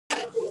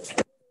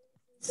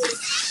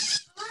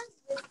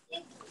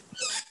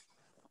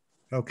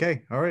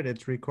Okay, all right,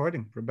 it's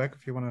recording. Rebecca,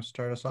 if you want to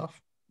start us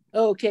off.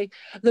 Okay,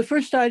 the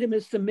first item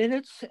is the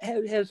minutes.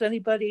 Has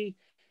anybody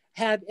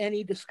had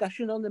any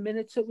discussion on the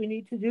minutes that we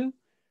need to do?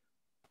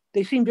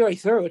 They seem very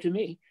thorough to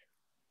me.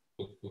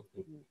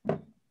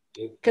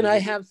 Can I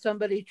have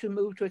somebody to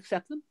move to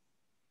accept them?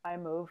 I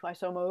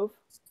so move.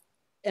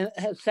 And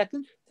have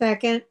second?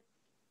 Second.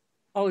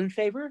 All in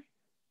favor?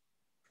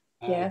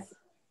 Yes.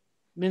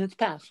 Minutes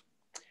pass.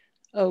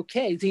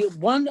 Okay, the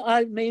one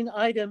main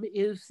item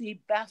is the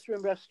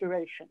bathroom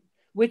restoration,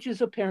 which is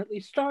apparently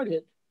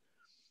started.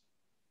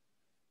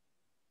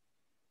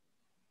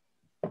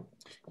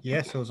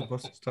 Yes, it was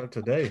supposed to start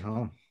today,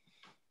 huh?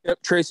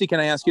 Yep, Tracy, can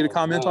I ask you to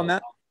comment on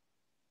that?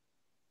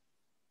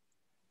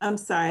 I'm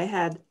sorry, I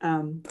had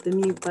the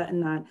mute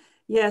button on.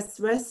 Yes,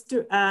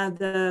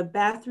 the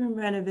bathroom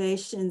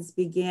renovations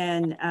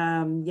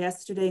began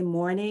yesterday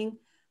morning,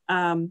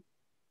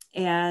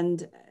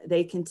 and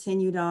they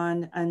continued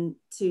on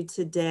to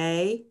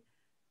today.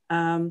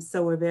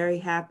 So we're very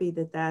happy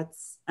that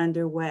that's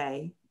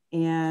underway.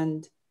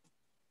 And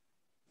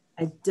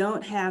I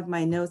don't have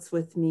my notes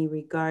with me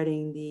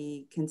regarding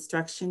the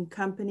construction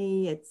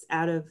company. It's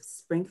out of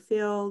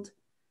Springfield,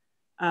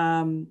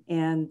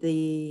 and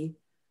the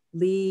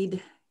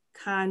lead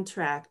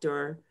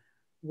contractor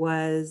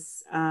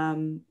was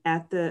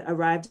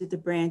arrived at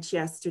the branch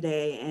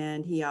yesterday,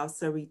 and he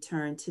also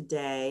returned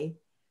today.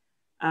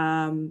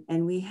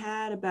 And we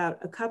had about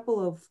a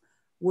couple of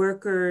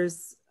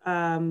workers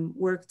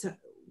worked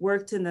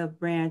in the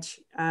branch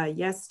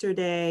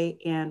yesterday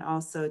and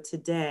also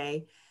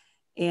today.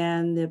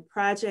 And the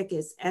project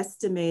is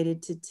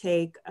estimated to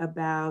take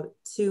about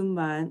 2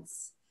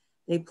 months.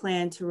 They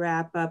plan to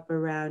wrap up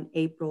around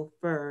April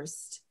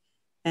 1st.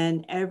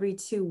 And every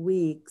 2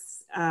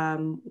 weeks,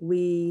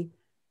 we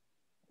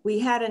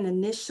had an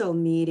initial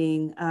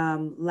meeting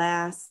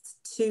last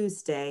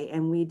Tuesday,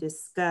 and we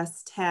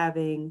discussed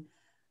having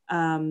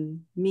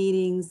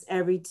meetings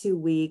every 2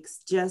 weeks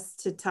just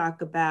to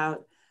talk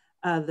about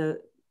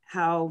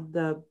how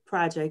the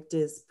project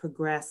is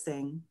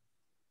progressing.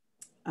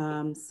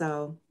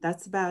 So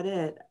that's about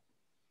it.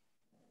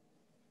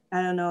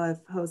 I don't know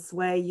if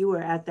Josue, you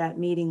were at that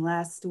meeting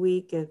last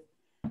week, if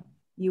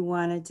you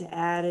wanted to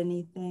add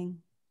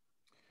anything.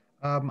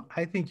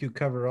 I think you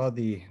cover all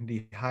the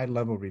high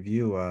level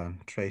review,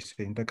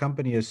 Tracy. The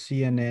company is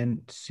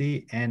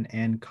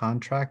CNN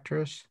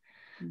Contractors,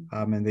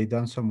 and they've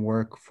done some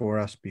work for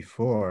us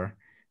before.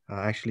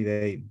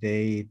 Actually,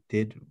 they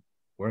did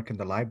work in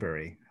the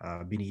library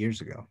many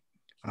years ago.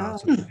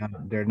 So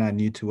they're not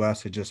new to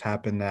us. It just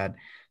happened that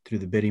through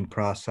the bidding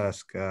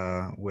process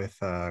with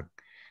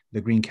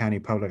the Greene County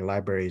Public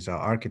Library's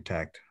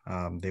architect,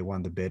 they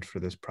won the bid for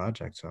this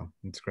project. So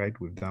it's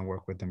great. We've done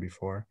work with them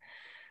before.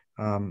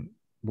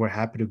 We're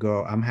happy to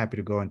go. I'm happy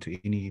to go into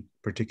any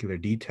particular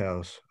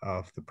details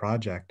of the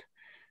project.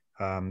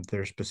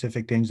 There are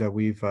specific things that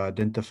we've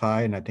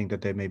identified, and I think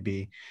that they may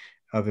be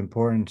of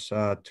importance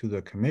to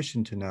the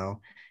commission to know,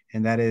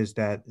 and that is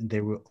that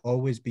there will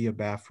always be a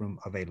bathroom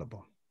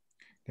available.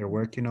 They're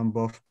working on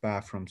both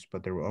bathrooms,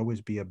 but there will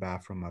always be a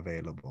bathroom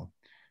available.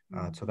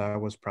 So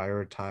that was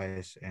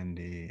prioritized in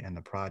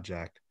the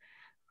project.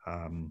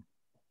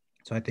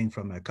 So I think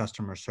from a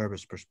customer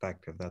service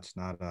perspective, that's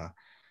not a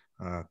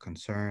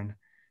concern.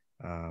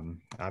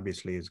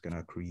 Obviously, it's going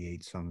to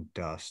create some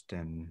dust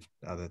and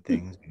other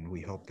things, and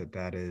we hope that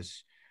that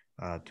is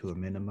to a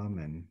minimum,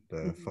 and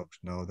the folks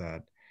know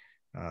that,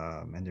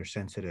 and they're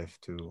sensitive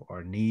to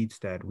our needs,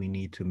 that we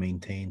need to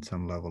maintain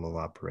some level of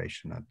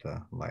operation at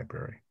the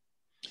library.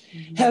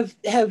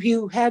 Have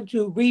you had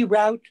to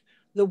reroute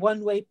the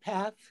one-way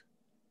path?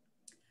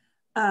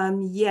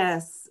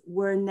 Yes,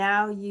 we're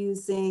now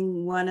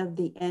using one of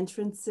the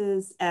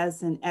entrances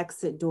as an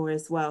exit door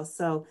as well.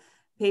 So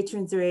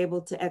patrons are able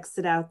to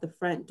exit out the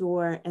front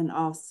door and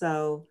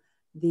also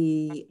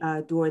the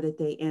door that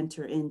they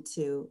enter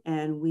into.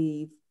 And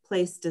we've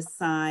placed a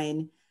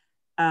sign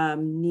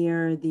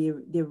near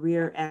the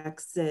rear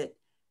exit,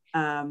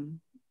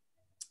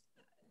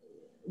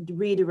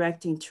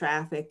 redirecting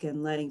traffic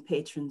and letting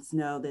patrons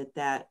know that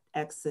that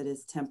exit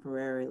is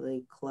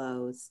temporarily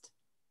closed.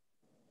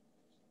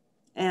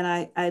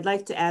 And I'd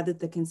like to add that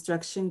the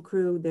construction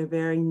crew, they're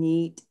very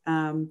neat.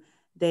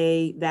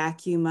 They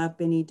vacuum up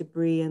any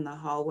debris in the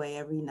hallway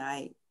every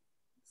night.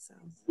 So.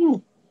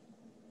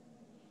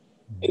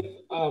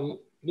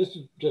 This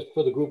is just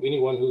for the group,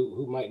 anyone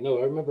who might know.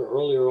 I remember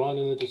earlier on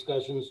in the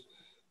discussions,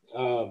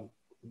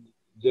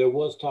 there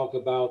was talk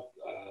about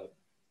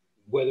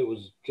whether it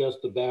was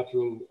just the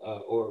bathroom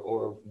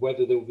or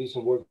whether there would be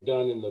some work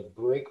done in the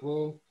break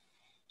room.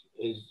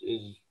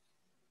 Is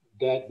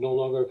that no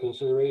longer a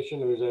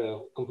consideration, or is that a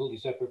completely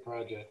separate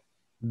project?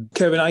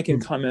 Kevin, I can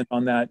comment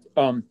on that.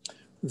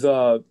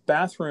 The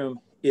bathroom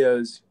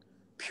is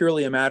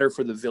purely a matter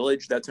for the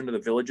village. That's under the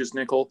village's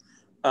nickel.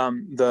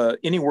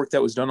 Any work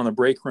that was done on the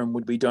break room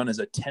would be done as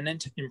a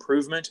tenant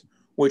improvement,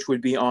 which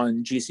would be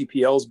on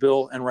GCPL's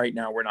bill. And right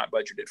now we're not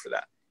budgeted for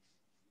that.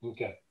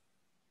 Okay,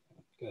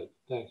 good,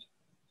 thanks.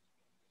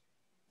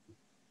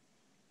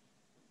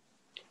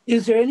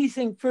 Is there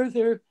anything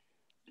further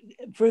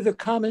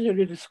comment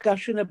or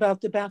discussion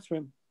about the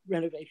bathroom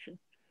renovation?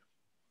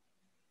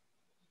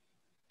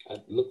 I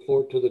look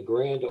forward to the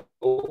grand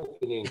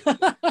opening.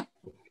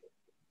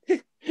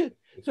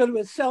 Sort of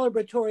a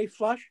celebratory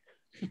flush.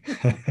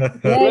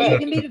 Yeah, you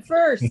can be the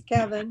first,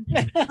 Kevin.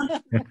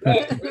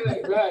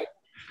 Right.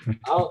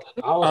 I'll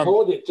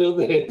hold it till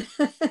then.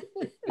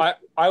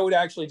 I would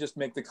actually just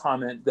make the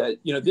comment that,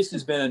 you know, this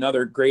has been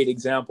another great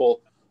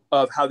example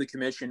of how the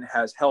commission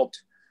has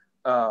helped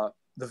the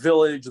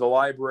village, the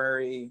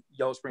library,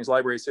 Yellow Springs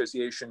Library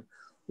Association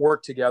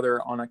work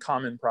together on a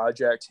common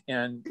project.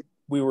 And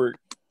we're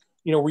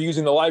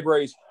using the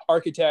library's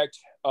architect,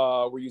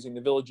 we're using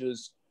the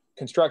village's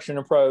construction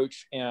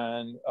approach,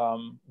 and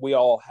we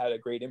all had a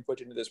great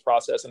input into this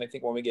process. And I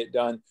think when we get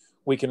done,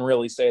 we can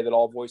really say that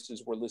all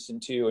voices were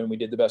listened to and we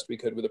did the best we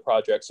could with the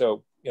project.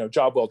 So, you know,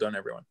 job well done,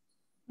 everyone.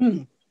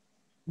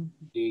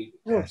 Indeed.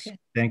 Yes. Okay.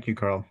 Thank you,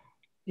 Carl.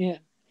 Yeah.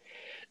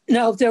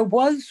 Now, there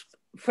was,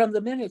 from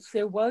the minutes,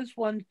 there was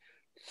one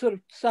sort of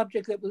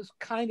subject that was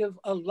kind of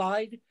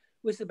allied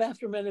with the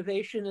bathroom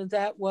renovation, and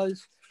that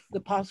was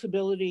the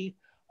possibility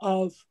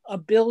of a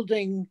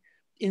building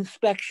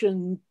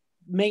inspection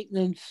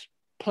maintenance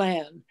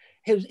plan.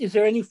 Is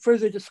there any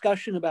further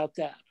discussion about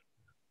that?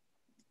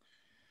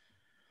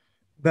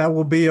 That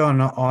will be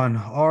on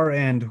our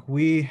end.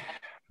 We've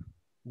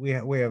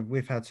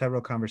had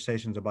several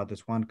conversations about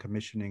this one,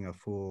 commissioning a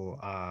full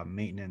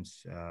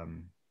maintenance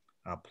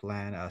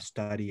plan, a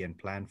study and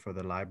plan for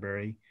the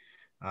library.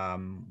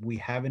 We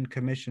haven't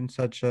commissioned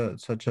such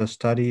a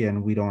study,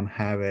 and we don't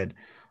have it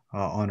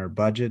on our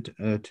budget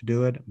to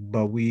do it,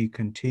 but we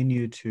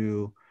continue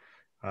to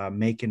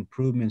make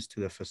improvements to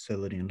the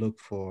facility and look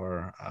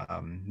for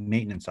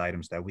maintenance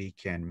items that we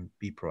can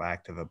be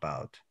proactive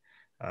about.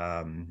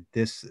 In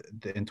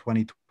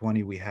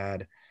 2020, we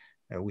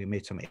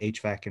made some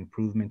HVAC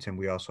improvements, and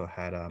we also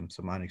had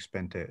some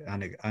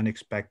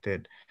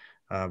unexpected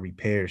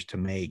repairs to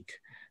make,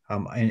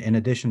 in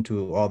addition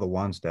to all the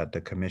ones that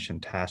the commission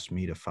tasked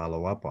me to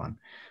follow up on.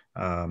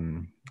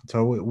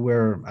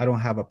 So I don't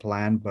have a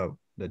plan, but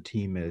the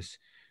team is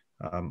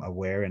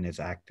aware and is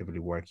actively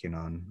working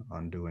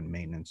on doing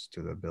maintenance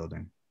to the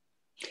building.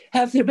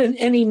 Have there been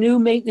any new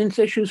maintenance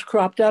issues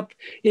cropped up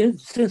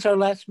since our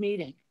last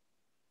meeting?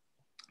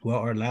 Well,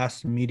 our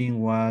last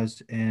meeting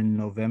was in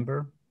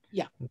November.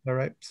 Yeah. Is that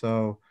right?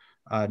 So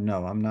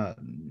no,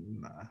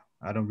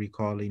 I don't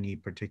recall any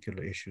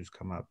particular issues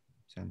come up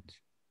since.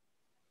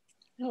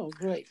 Oh,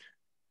 great.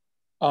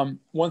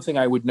 One thing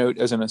I would note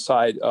as an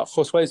aside,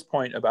 Josue's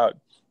point about,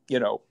 you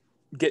know,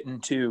 getting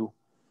to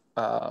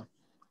a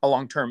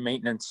long-term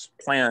maintenance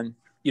plan,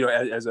 you know,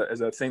 as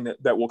a thing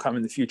that will come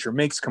in the future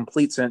makes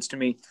complete sense to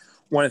me.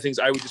 One of the things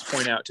I would just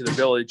point out to the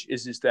village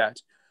is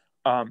that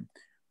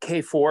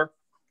K4,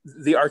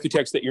 the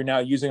architects that you're now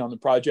using on the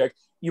project,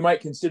 you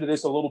might consider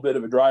this a little bit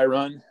of a dry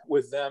run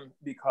with them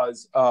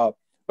because, of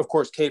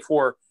course,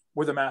 K4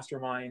 were the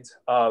masterminds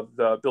of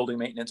the building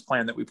maintenance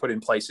plan that we put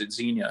in place at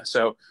Xenia.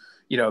 So,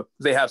 you know,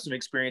 they have some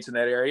experience in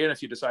that area. And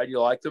if you decide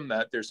you like them,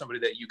 that there's somebody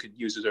that you could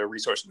use as a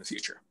resource in the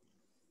future.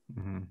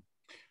 Mm-hmm.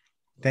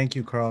 Thank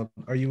you, Carl.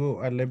 Are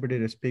you at liberty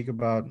to speak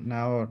about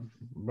now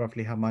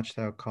roughly how much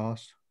that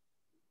cost?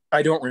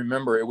 I don't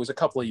remember. It was a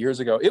couple of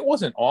years ago. It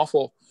wasn't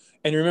awful.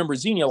 And remember,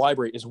 Xenia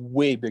Library is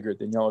way bigger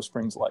than Yellow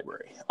Springs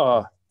Library.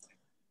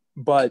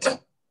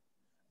 But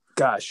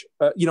gosh,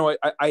 you know,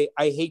 I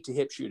hate to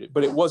hip shoot it,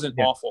 but it wasn't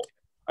awful.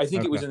 I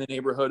think it was in the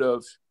neighborhood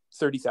of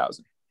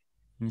 30,000.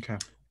 Okay.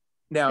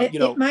 Now,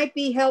 it might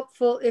be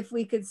helpful if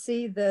we could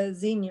see the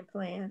Xenia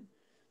plan.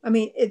 I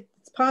mean,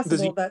 it's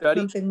possible that's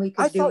something we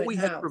could do. I thought we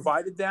had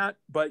provided that,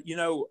 but you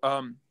know,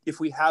 if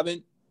we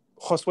haven't,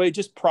 Josue,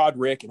 just prod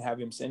Rick and have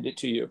him send it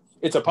to you.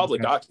 It's a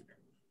public document.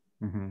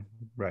 Mm-hmm.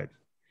 Right.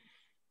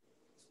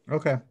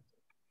 Okay.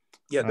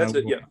 Yeah, that's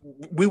it. Yeah,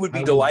 we would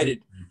be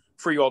delighted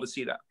for you all to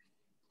see that.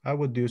 I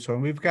would do so.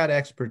 And we've got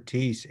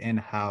expertise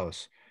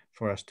in-house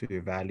for us to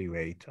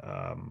evaluate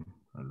a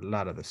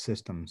lot of the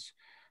systems,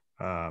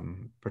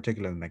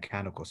 particularly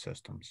mechanical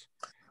systems.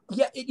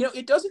 Yeah, you know,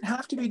 it doesn't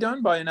have to be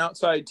done by an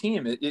outside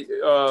team.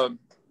 The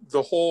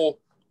whole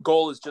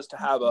goal is just to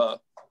have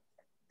a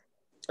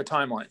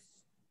timeline.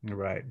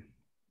 Right.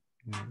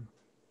 Mm-hmm.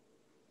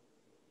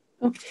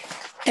 Okay.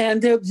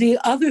 And the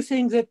other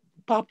thing that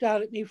popped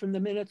out at me from the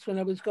minutes when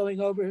I was going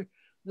over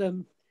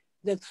them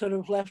that sort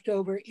of left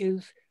over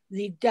is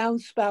the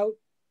downspout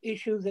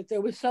issue, that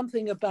there was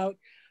something about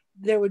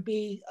there would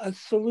be a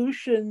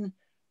solution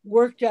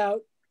worked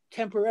out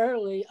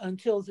temporarily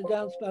until the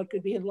downspout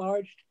could be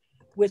enlarged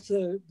with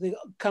the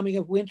coming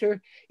of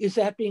winter. Is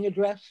that being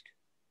addressed?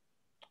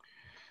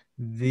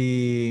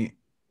 We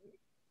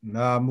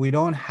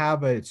don't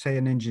have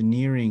an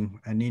engineering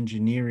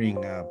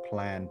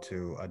plan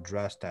to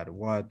address that.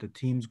 What the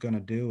team's going to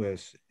do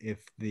is,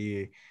 if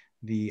the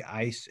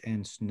ice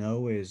and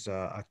snow is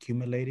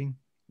accumulating,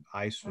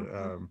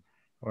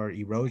 or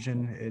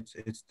erosion,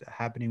 it's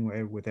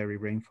happening with every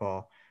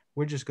rainfall,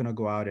 we're just going to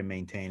go out and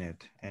maintain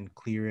it and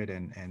clear it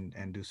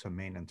and do some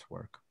maintenance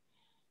work.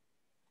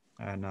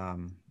 And,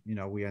 you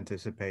know, we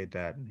anticipate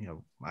that, you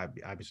know,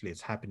 obviously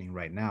it's happening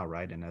right now,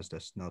 right? And as the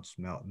snow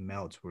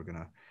melts, we're going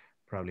to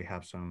probably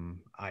have some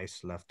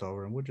ice left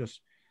over, and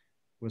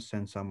we'll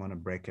send someone to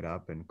break it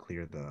up and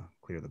clear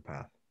the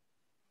path.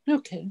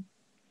 Okay.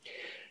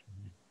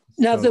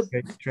 Now, so,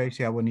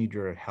 Tracy, I will need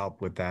your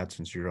help with that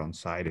since you're on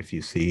site. If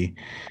you see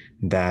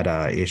that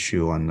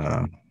issue on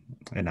the,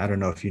 and I don't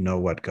know if you know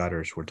what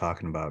gutters we're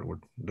talking about.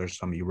 There's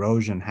some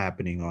erosion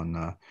happening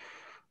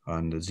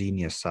on the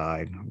Xenia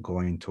side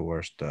going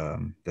towards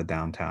the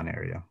downtown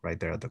area right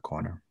there at the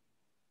corner.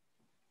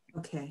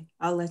 Okay,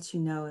 I'll let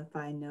you know if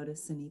I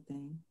notice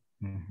anything.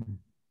 Mm-hmm.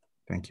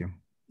 Thank you.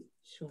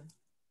 Sure.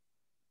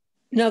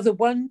 Now, the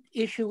one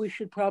issue we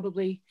should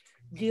probably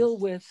deal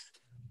with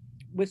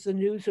the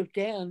news of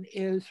Dan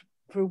is,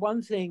 for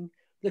one thing,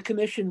 the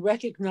commission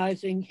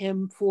recognizing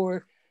him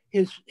for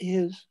his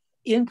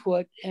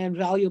input and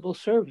valuable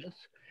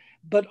service,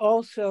 but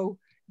also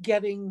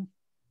getting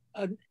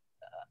an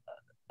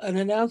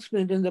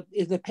announcement in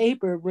the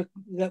paper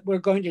that we're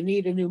going to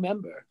need a new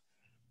member.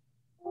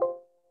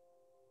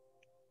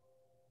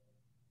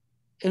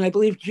 And I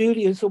believe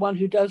Judy is the one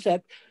who does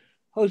that.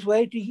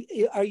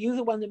 Josue, are you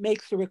the one that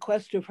makes the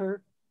request of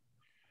her?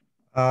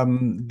 I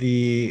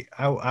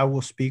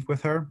will speak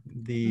with her.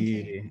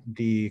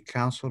 The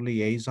council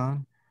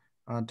liaison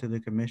to the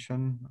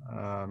commission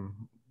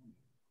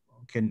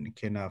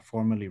can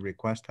formally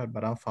request that,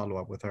 but I'll follow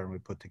up with her, and we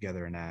put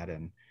together an ad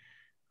and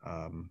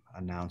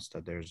announce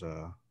that there's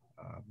a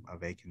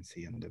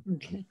vacancy in the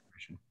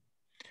commission.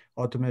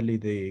 Ultimately,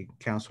 the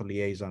council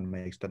liaison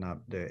makes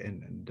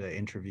the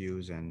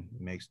interviews and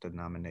makes the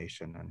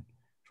nomination and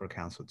for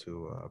council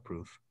to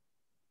approve.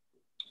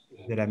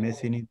 Did I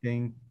miss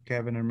anything,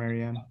 Kevin or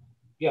Marianne?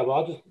 Yeah, well,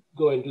 I'll just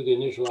go ahead and do the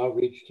initial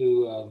outreach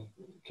to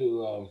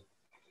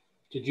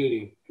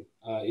Judy.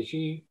 Is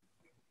she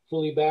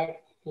fully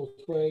back this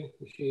way?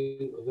 Is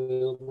she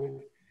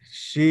available?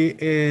 She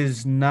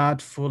is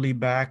not fully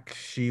back.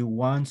 She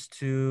wants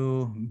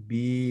to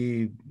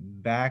be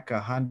back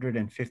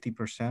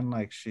 150%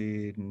 like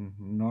she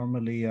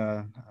normally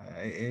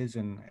is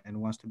and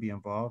wants to be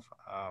involved.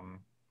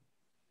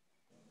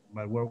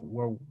 But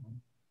we're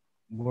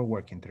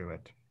working through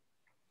it.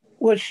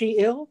 Was she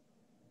ill?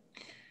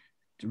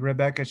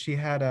 Rebecca, she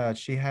had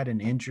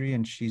an injury,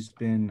 and she's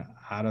been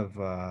out of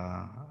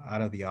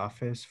the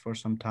office for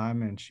some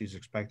time, and she's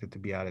expected to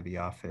be out of the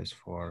office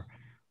for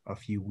a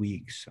few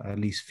weeks, at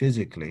least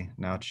physically.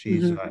 Now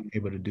she's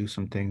able to do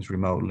some things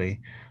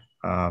remotely,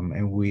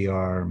 and we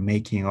are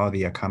making all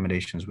the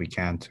accommodations we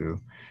can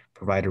to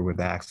provide her with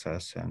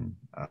access and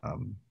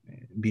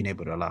being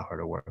able to allow her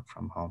to work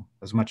from home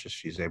as much as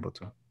she's able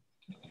to.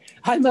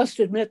 I must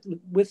admit,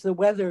 with the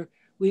weather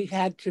we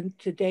had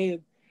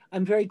today,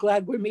 I'm very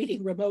glad we're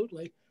meeting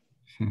remotely.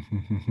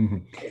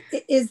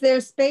 Is there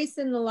space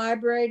in the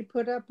library to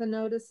put up a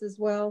notice as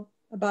well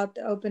about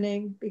the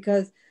opening?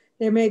 Because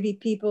there may be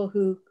people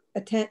who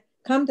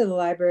come to the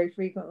library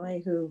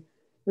frequently who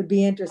would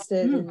be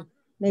interested, and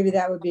maybe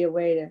that would be a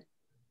way to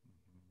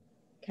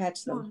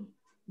catch them.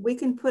 We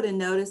can put a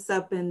notice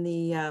up in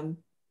the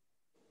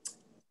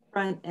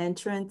front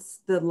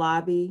entrance, the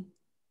lobby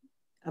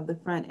of the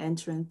front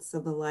entrance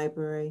of the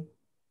library.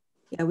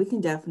 Yeah, we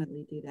can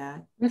definitely do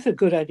that. That's a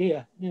good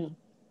idea. Yeah.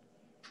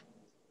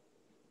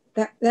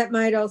 That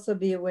might also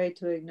be a way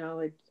to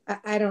acknowledge.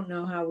 I don't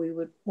know how we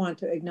would want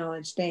to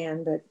acknowledge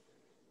Dan, but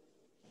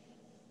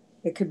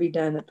it could be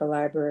done at the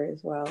library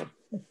as well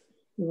if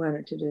you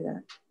wanted to do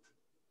that.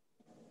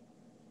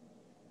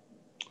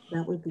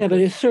 That would be good. But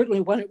it's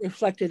certainly want it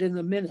reflected in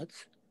the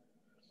minutes.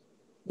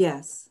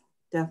 Yes,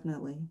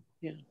 definitely.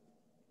 Yeah.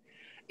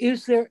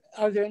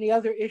 Are there any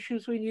other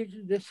issues we need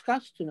to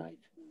discuss tonight?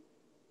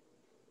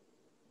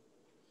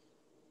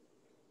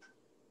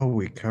 Oh,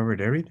 we covered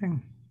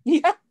everything?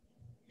 Yeah.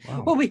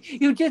 Wow. Well,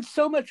 you did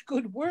so much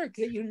good work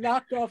that you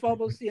knocked off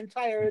almost the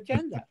entire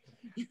agenda.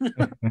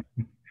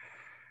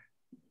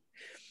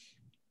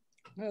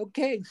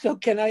 Okay, so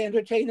can I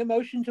entertain a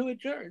motion to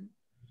adjourn?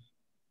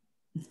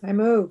 I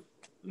move.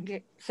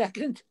 Okay,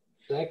 second.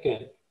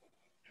 Second.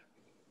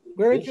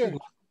 We're adjourned.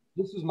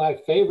 This is my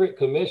favorite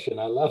commission.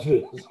 I love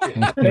this.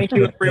 Thank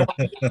you,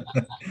 everyone.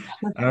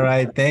 All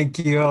right. Thank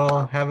you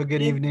all. Have a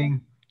good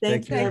evening.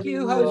 Thank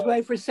you,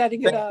 Josue, for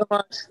setting it up.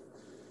 Thanks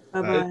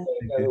so much.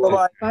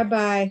 Bye-bye. Bye-bye.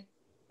 Bye-bye.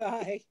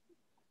 Bye.